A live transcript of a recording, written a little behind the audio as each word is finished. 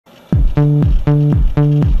Here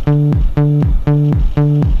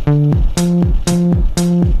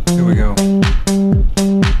we go.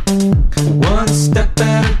 One step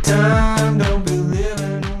at a time, don't be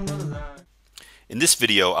living on the line. In this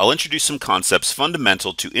video, I'll introduce some concepts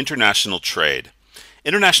fundamental to international trade.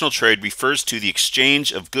 International trade refers to the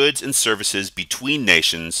exchange of goods and services between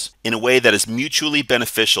nations in a way that is mutually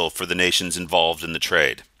beneficial for the nations involved in the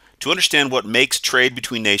trade. To understand what makes trade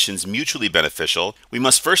between nations mutually beneficial, we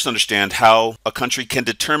must first understand how a country can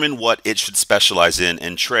determine what it should specialize in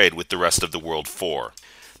and trade with the rest of the world for.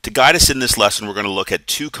 To guide us in this lesson, we're going to look at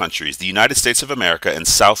two countries, the United States of America and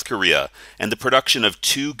South Korea, and the production of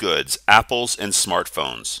two goods, apples and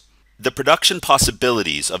smartphones. The production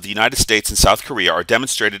possibilities of the United States and South Korea are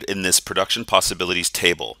demonstrated in this production possibilities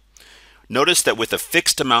table. Notice that with a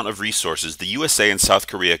fixed amount of resources, the USA and South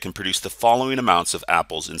Korea can produce the following amounts of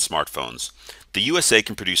apples and smartphones. The USA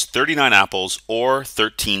can produce 39 apples or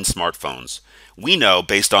 13 smartphones. We know,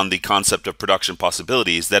 based on the concept of production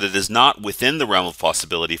possibilities, that it is not within the realm of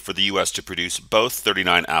possibility for the US to produce both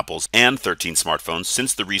 39 apples and 13 smartphones,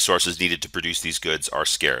 since the resources needed to produce these goods are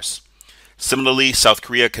scarce. Similarly, South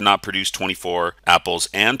Korea cannot produce 24 apples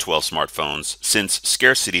and 12 smartphones, since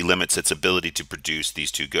scarcity limits its ability to produce these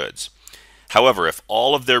two goods. However, if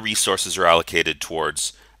all of their resources are allocated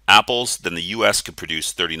towards apples, then the US could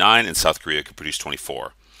produce 39 and South Korea could produce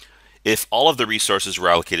 24. If all of the resources were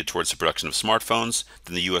allocated towards the production of smartphones,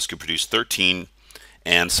 then the US could produce 13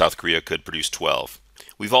 and South Korea could produce 12.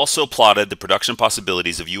 We've also plotted the production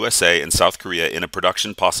possibilities of USA and South Korea in a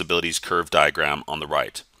production possibilities curve diagram on the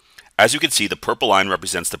right. As you can see, the purple line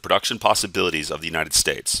represents the production possibilities of the United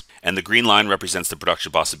States, and the green line represents the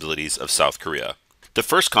production possibilities of South Korea. The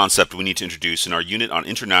first concept we need to introduce in our unit on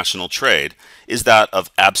international trade is that of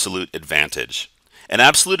absolute advantage. An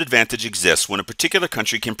absolute advantage exists when a particular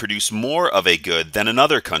country can produce more of a good than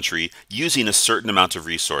another country using a certain amount of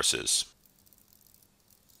resources.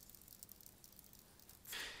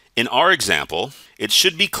 In our example, it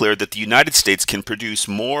should be clear that the United States can produce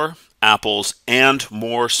more apples and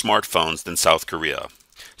more smartphones than South Korea.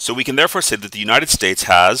 So we can therefore say that the United States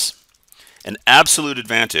has an absolute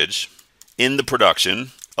advantage in the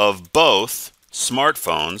production of both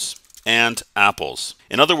smartphones and apples.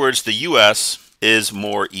 In other words, the US is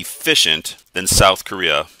more efficient than South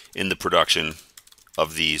Korea in the production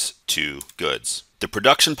of these two goods. The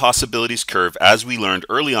production possibilities curve, as we learned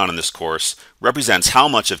early on in this course, represents how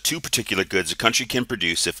much of two particular goods a country can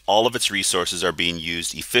produce if all of its resources are being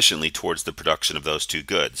used efficiently towards the production of those two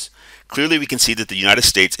goods. Clearly, we can see that the United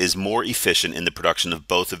States is more efficient in the production of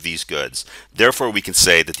both of these goods. Therefore, we can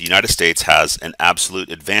say that the United States has an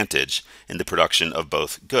absolute advantage in the production of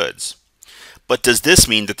both goods. But does this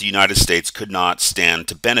mean that the United States could not stand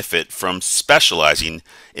to benefit from specializing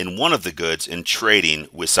in one of the goods and trading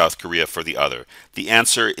with South Korea for the other? The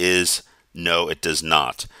answer is no, it does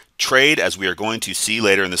not. Trade, as we are going to see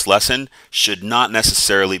later in this lesson, should not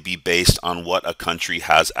necessarily be based on what a country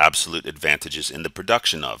has absolute advantages in the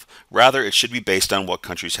production of. Rather, it should be based on what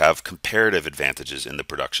countries have comparative advantages in the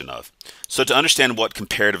production of. So to understand what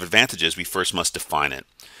comparative advantage is, we first must define it.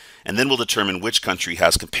 And then we'll determine which country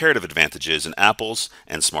has comparative advantages in apples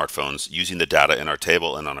and smartphones using the data in our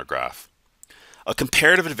table and on our graph. A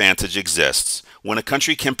comparative advantage exists when a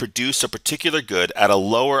country can produce a particular good at a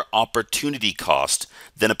lower opportunity cost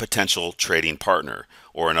than a potential trading partner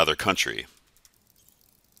or another country.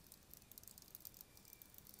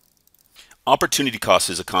 Opportunity cost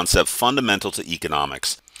is a concept fundamental to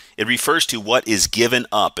economics. It refers to what is given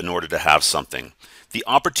up in order to have something. The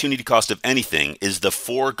opportunity cost of anything is the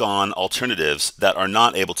foregone alternatives that are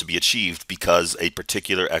not able to be achieved because a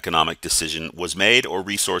particular economic decision was made or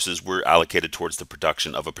resources were allocated towards the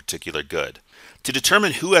production of a particular good. To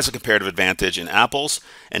determine who has a comparative advantage in apples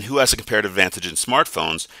and who has a comparative advantage in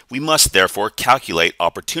smartphones, we must therefore calculate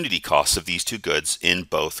opportunity costs of these two goods in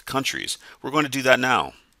both countries. We're going to do that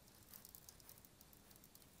now.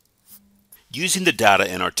 Using the data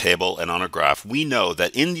in our table and on our graph, we know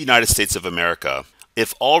that in the United States of America,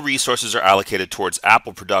 if all resources are allocated towards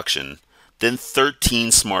apple production, then 13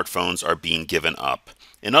 smartphones are being given up.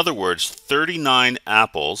 In other words, 39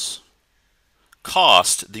 apples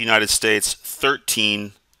cost the United States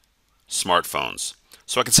 13 smartphones.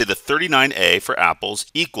 So I can say that 39A for apples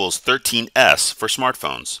equals 13S for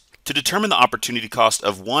smartphones. To determine the opportunity cost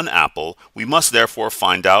of one apple, we must therefore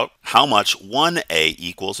find out how much 1A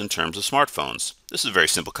equals in terms of smartphones. This is a very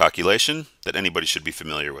simple calculation that anybody should be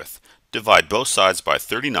familiar with. Divide both sides by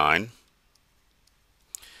 39,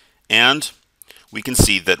 and we can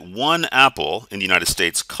see that one apple in the United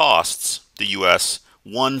States costs the US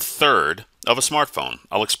 1/3 of a smartphone.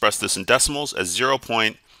 I'll express this in decimals as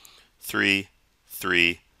 0.3 3,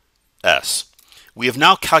 3S. We have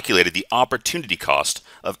now calculated the opportunity cost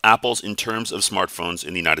of apples in terms of smartphones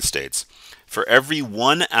in the United States. For every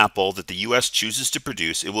one apple that the US chooses to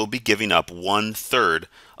produce, it will be giving up 1/3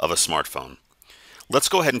 of a smartphone. Let's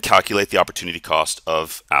go ahead and calculate the opportunity cost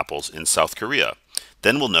of apples in South Korea.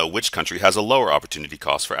 Then we'll know which country has a lower opportunity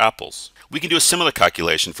cost for apples. We can do a similar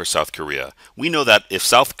calculation for South Korea. We know that if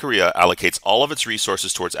South Korea allocates all of its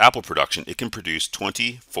resources towards apple production, it can produce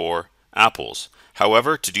 24 apples.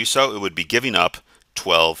 However, to do so, it would be giving up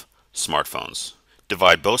 12 smartphones.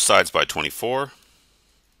 Divide both sides by 24.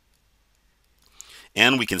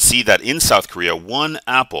 And we can see that in South Korea, one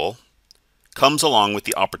apple comes along with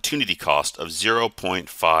the opportunity cost of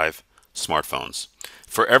 0.5 smartphones.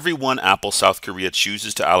 For every one apple South Korea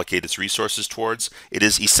chooses to allocate its resources towards, it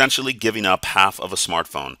is essentially giving up half of a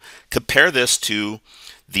smartphone. Compare this to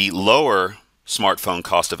the lower smartphone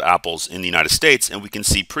cost of apples in the United States, and we can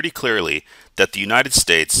see pretty clearly that the United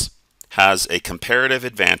States has a comparative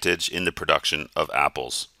advantage in the production of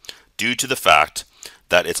apples due to the fact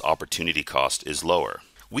that its opportunity cost is lower.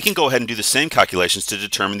 We can go ahead and do the same calculations to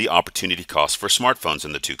determine the opportunity cost for smartphones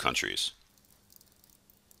in the two countries.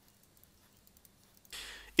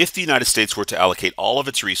 If the United States were to allocate all of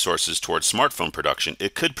its resources towards smartphone production,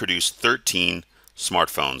 it could produce 13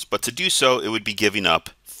 smartphones, but to do so, it would be giving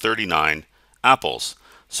up 39 apples.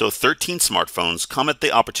 So 13 smartphones come at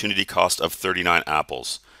the opportunity cost of 39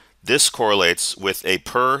 apples. This correlates with a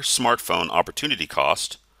per smartphone opportunity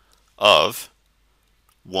cost of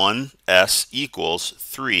 1S equals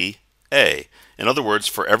 3A. In other words,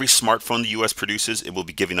 for every smartphone the US produces, it will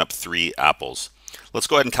be giving up 3 apples. Let's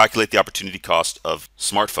go ahead and calculate the opportunity cost of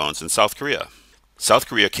smartphones in South Korea. South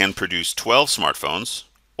Korea can produce 12 smartphones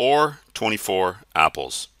or 24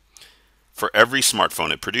 apples. For every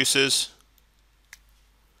smartphone it produces,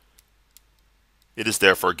 it is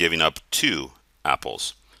therefore giving up 2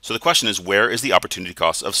 apples. So the question is, where is the opportunity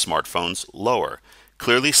cost of smartphones lower?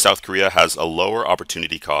 Clearly, South Korea has a lower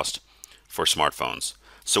opportunity cost for smartphones.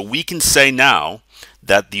 So we can say now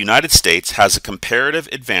that the United States has a comparative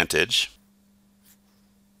advantage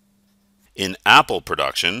in apple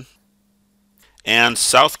production, and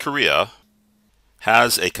South Korea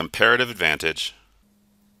has a comparative advantage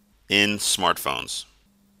in smartphones.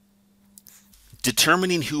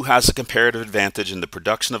 Determining who has a comparative advantage in the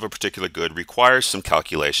production of a particular good requires some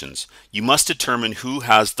calculations. You must determine who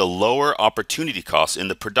has the lower opportunity cost in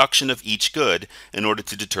the production of each good in order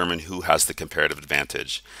to determine who has the comparative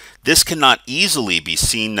advantage. This cannot easily be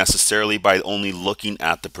seen necessarily by only looking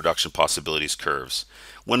at the production possibilities curves.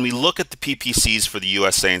 When we look at the PPCs for the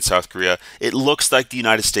USA and South Korea, it looks like the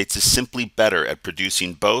United States is simply better at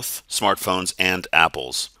producing both smartphones and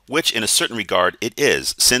apples, which in a certain regard it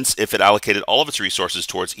is, since if it allocated all of its resources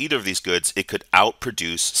towards either of these goods, it could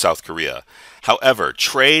outproduce South Korea. However,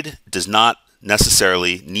 trade does not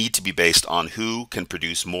necessarily need to be based on who can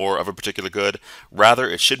produce more of a particular good. Rather,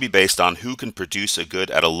 it should be based on who can produce a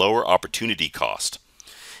good at a lower opportunity cost.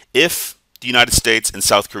 If the United States and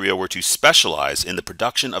South Korea were to specialize in the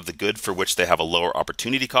production of the good for which they have a lower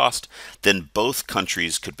opportunity cost, then both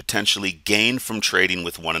countries could potentially gain from trading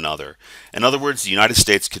with one another. In other words, the United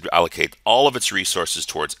States could allocate all of its resources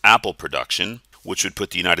towards apple production, which would put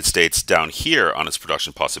the United States down here on its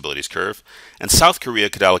production possibilities curve, and South Korea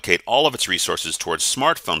could allocate all of its resources towards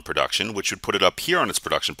smartphone production, which would put it up here on its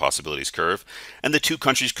production possibilities curve, and the two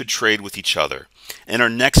countries could trade with each other. In our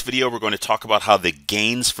next video, we're going to talk about how the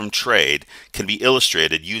gains from trade can be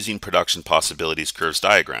illustrated using production possibilities curves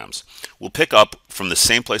diagrams. We'll pick up from the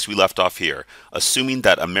same place we left off here, assuming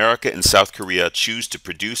that America and South Korea choose to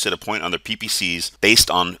produce at a point on their PPCs based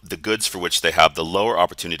on the goods for which they have the lower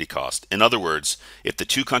opportunity cost. In other words, if the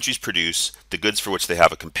two countries produce the goods for which they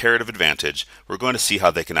have a comparative advantage, we're going to see how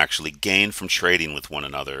they can actually gain from trading with one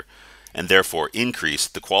another and therefore increase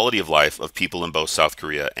the quality of life of people in both South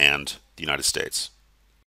Korea and the United States.